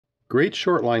Great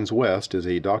Shortlines West is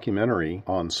a documentary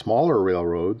on smaller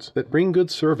railroads that bring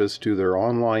good service to their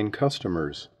online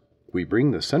customers. We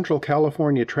bring the Central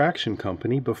California Traction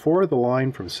Company before the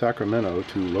line from Sacramento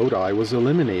to Lodi was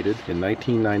eliminated in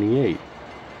 1998.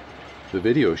 The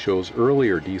video shows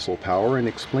earlier diesel power and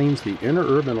explains the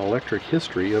interurban electric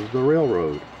history of the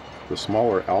railroad. The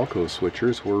smaller ALCO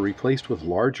switchers were replaced with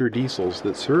larger diesels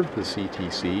that served the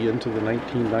CTC into the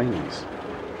 1990s.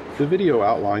 The video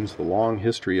outlines the long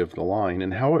history of the line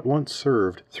and how it once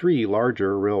served 3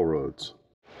 larger railroads.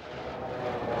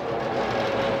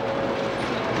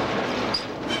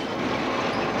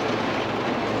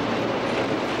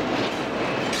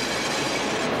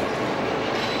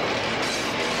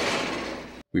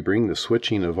 We bring the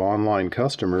switching of online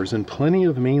customers and plenty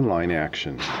of mainline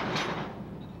action.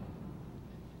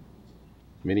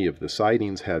 Many of the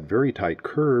sidings had very tight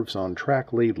curves on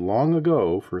track laid long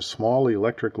ago for small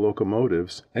electric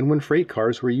locomotives and when freight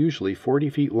cars were usually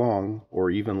 40 feet long or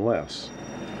even less.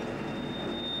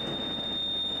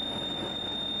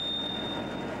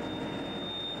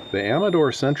 The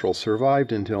Amador Central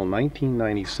survived until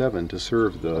 1997 to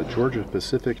serve the Georgia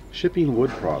Pacific shipping wood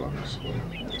products.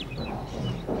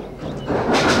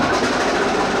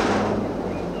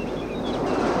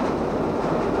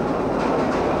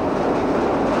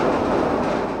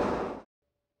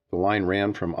 The line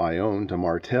ran from Ione to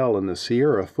Martel in the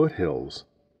Sierra foothills.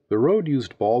 The road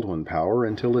used Baldwin power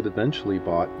until it eventually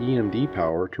bought EMD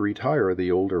power to retire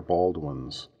the older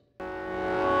Baldwins.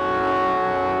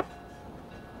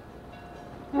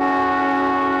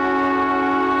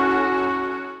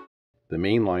 The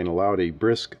main line allowed a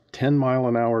brisk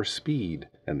 10-mile-an-hour speed,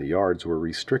 and the yards were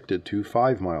restricted to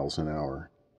 5 miles an hour.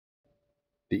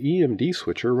 The EMD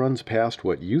switcher runs past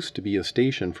what used to be a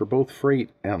station for both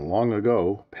freight and, long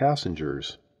ago,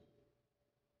 passengers.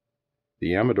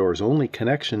 The Amador's only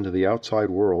connection to the outside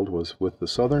world was with the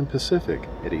Southern Pacific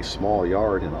at a small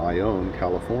yard in Ione,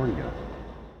 California.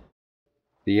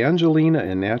 The Angelina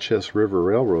and Natchez River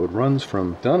Railroad runs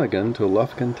from Dunnigan to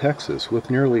Lufkin, Texas,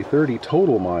 with nearly 30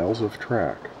 total miles of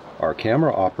track. Our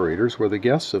camera operators were the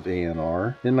guests of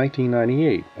A&NR in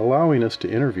 1998, allowing us to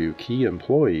interview key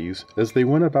employees as they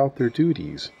went about their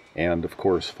duties, and, of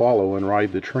course, follow and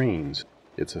ride the trains.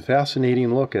 It's a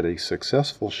fascinating look at a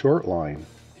successful short line.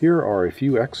 Here are a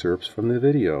few excerpts from the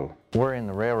video. We're in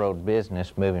the railroad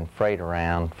business moving freight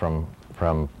around from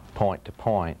point to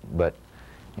point, but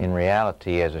in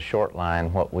reality, as a short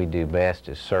line, what we do best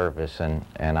is service, and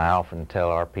I often tell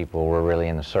our people we're really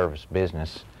in the service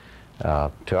business.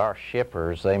 To our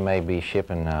shippers, they may be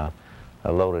shipping a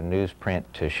load of newsprint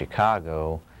to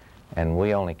Chicago, and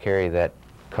we only carry that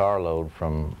carload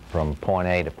from point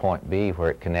A to point B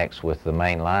where it connects with the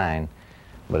main line.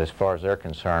 But as far as they're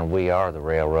concerned, we are the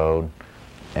railroad,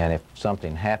 and if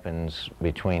something happens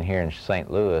between here and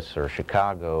St. Louis or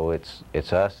Chicago,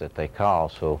 it's us that they call.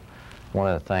 So one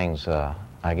of the things,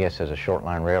 I guess, as a short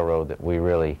line railroad that we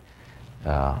really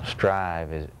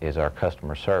strive is our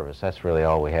customer service. That's really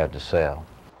all we have to sell.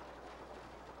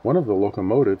 One of the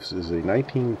locomotives is a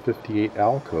 1958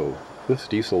 ALCO. This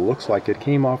diesel looks like it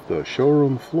came off the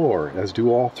showroom floor, as do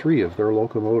all 3 of their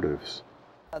locomotives.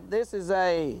 This is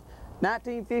a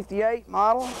 1958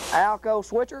 model ALCO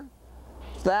switcher,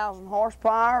 1,000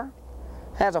 horsepower,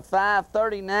 has a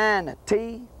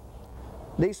 539T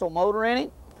diesel motor in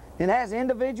it. It has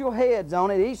individual heads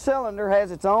on it. Each cylinder has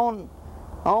its own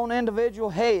individual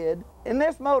head, and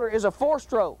this motor is a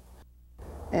 4-stroke.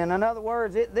 And in other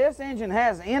words, this engine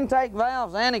has intake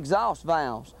valves and exhaust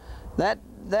valves. That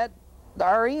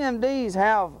our EMDs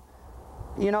have,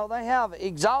 they have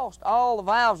exhaust. All the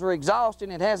valves are exhaust,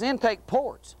 and it has intake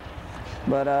ports.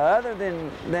 But other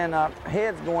than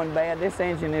heads going bad, this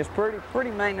engine is pretty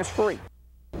maintenance free.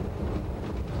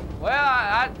 Well,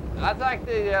 I think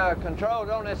the controls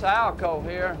on this ALCO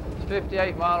here, this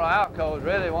 58 model ALCO, is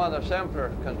really one of the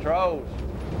simpler controls.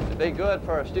 It'd be good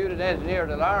for a student engineer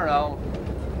to learn on.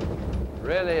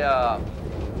 Really,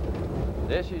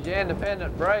 this is your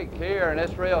independent brake here, and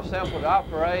it's real simple to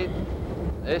operate.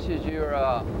 This is your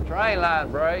train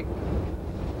line brake.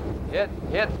 It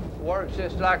works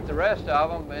just like the rest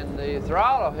of them, and the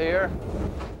throttle here.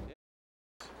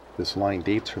 This line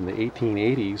dates from the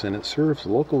 1880s and it serves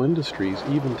local industries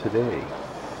even today.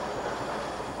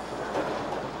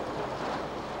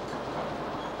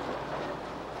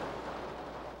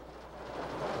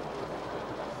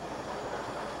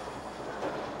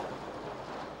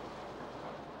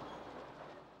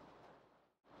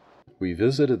 We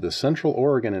visited the Central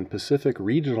Oregon and Pacific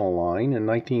Regional Line in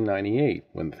 1998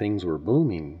 when things were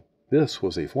booming. This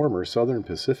was a former Southern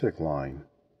Pacific line.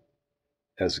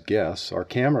 As guests, our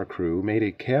camera crew made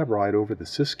a cab ride over the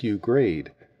Siskiyou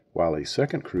grade, while a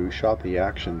second crew shot the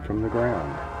action from the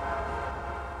ground.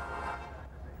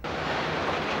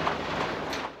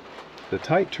 The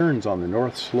tight turns on the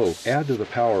north slope add to the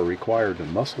power required to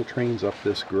muscle trains up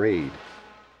this grade.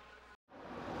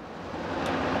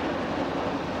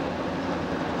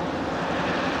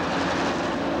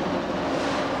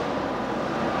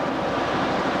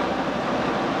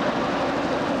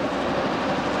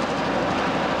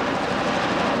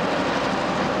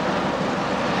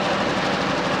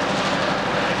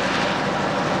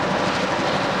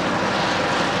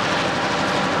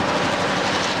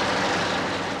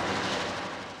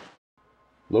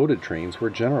 Loaded trains were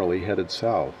generally headed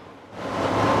south.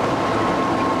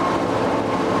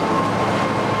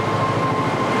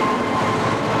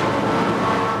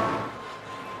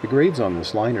 The grades on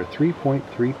this line are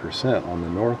 3.3% on the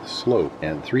north slope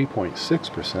and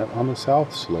 3.6% on the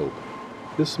south slope.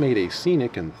 This made a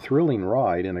scenic and thrilling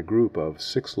ride in a group of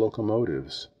 6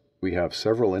 locomotives. We have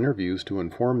several interviews to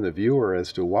inform the viewer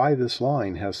as to why this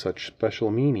line has such special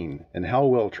meaning and how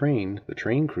well trained the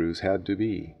train crews had to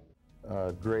be.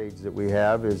 Grades that we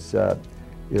have is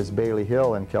Bailey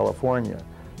Hill in California.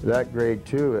 That grade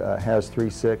too has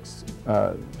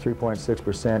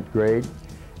 3.6% grade,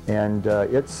 and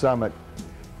its summit,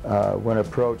 when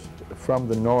approached from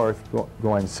the north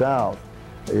going south,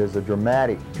 is a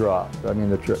dramatic drop. I mean,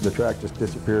 the track just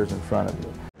disappears in front of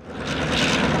you.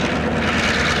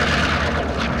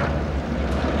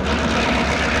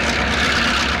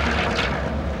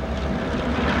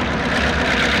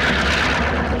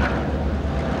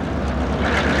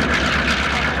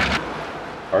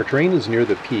 Our train is near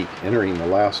the peak, entering the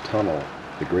last tunnel.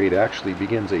 The grade actually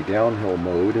begins a downhill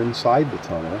mode inside the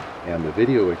tunnel, and the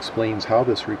video explains how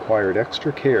this required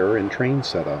extra care in train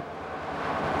setup.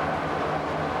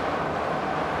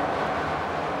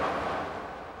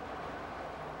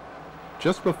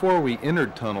 Just before we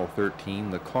entered Tunnel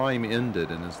 13, the climb ended,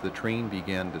 and as the train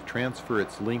began to transfer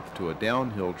its length to a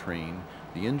downhill train,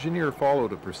 the engineer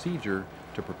followed a procedure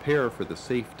to prepare for the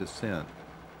safe descent.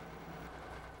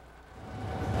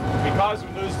 Because we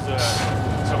lose the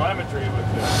telemetry with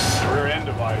the rear end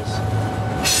device,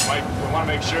 we want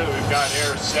to make sure that we've got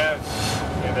air set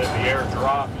and that the air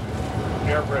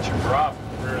pressure drop in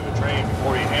the rear of the train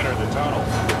before you enter the tunnel.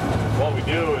 What we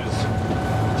do is,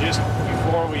 just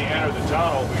before we enter the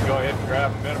tunnel, we go ahead and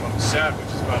grab a minimum set,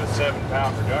 which is about a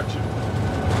 7-pound reduction,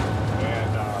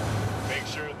 and make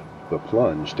sure that the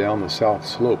plunge down the south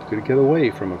slope could get away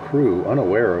from a crew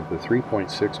unaware of the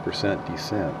 3.6%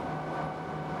 descent.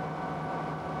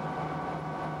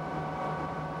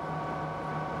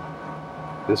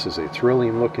 This is a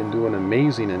thrilling look into an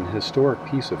amazing and historic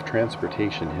piece of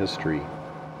transportation history.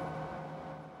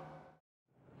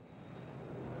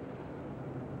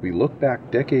 We look back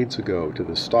decades ago to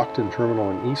the Stockton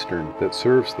Terminal in Eastern that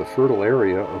serves the fertile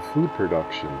area of food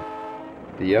production.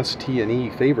 The ST&E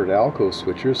favored ALCO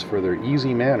switchers for their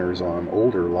easy manners on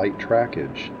older light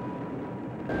trackage.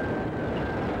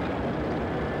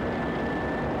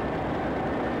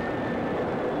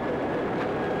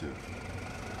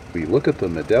 We look at the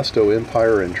Modesto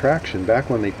Empire Traction back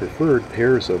when they preferred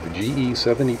pairs of GE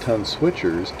 70-ton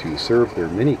switchers to serve their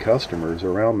many customers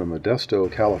around the Modesto,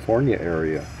 California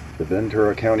area. The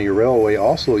Ventura County Railway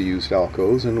also used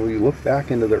ALCOs, and we look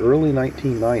back into the early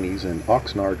 1990s in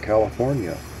Oxnard,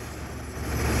 California.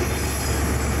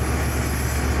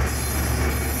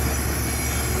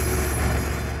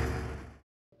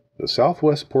 The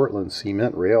Southwest Portland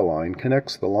Cement Rail Line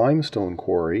connects the limestone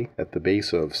quarry at the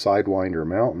base of Sidewinder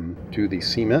Mountain to the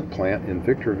cement plant in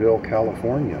Victorville,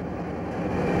 California.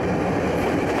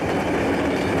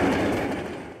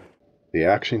 The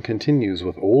action continues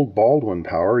with old Baldwin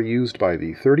power used by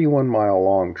the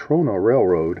 31-mile-long Trona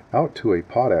Railroad out to a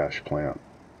potash plant.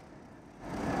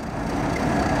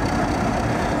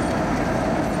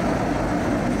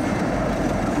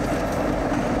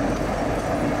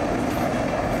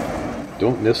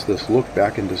 Don't miss this look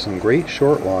back into some great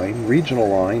short line, regional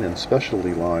line, and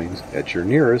specialty lines at your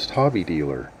nearest hobby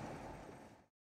dealer.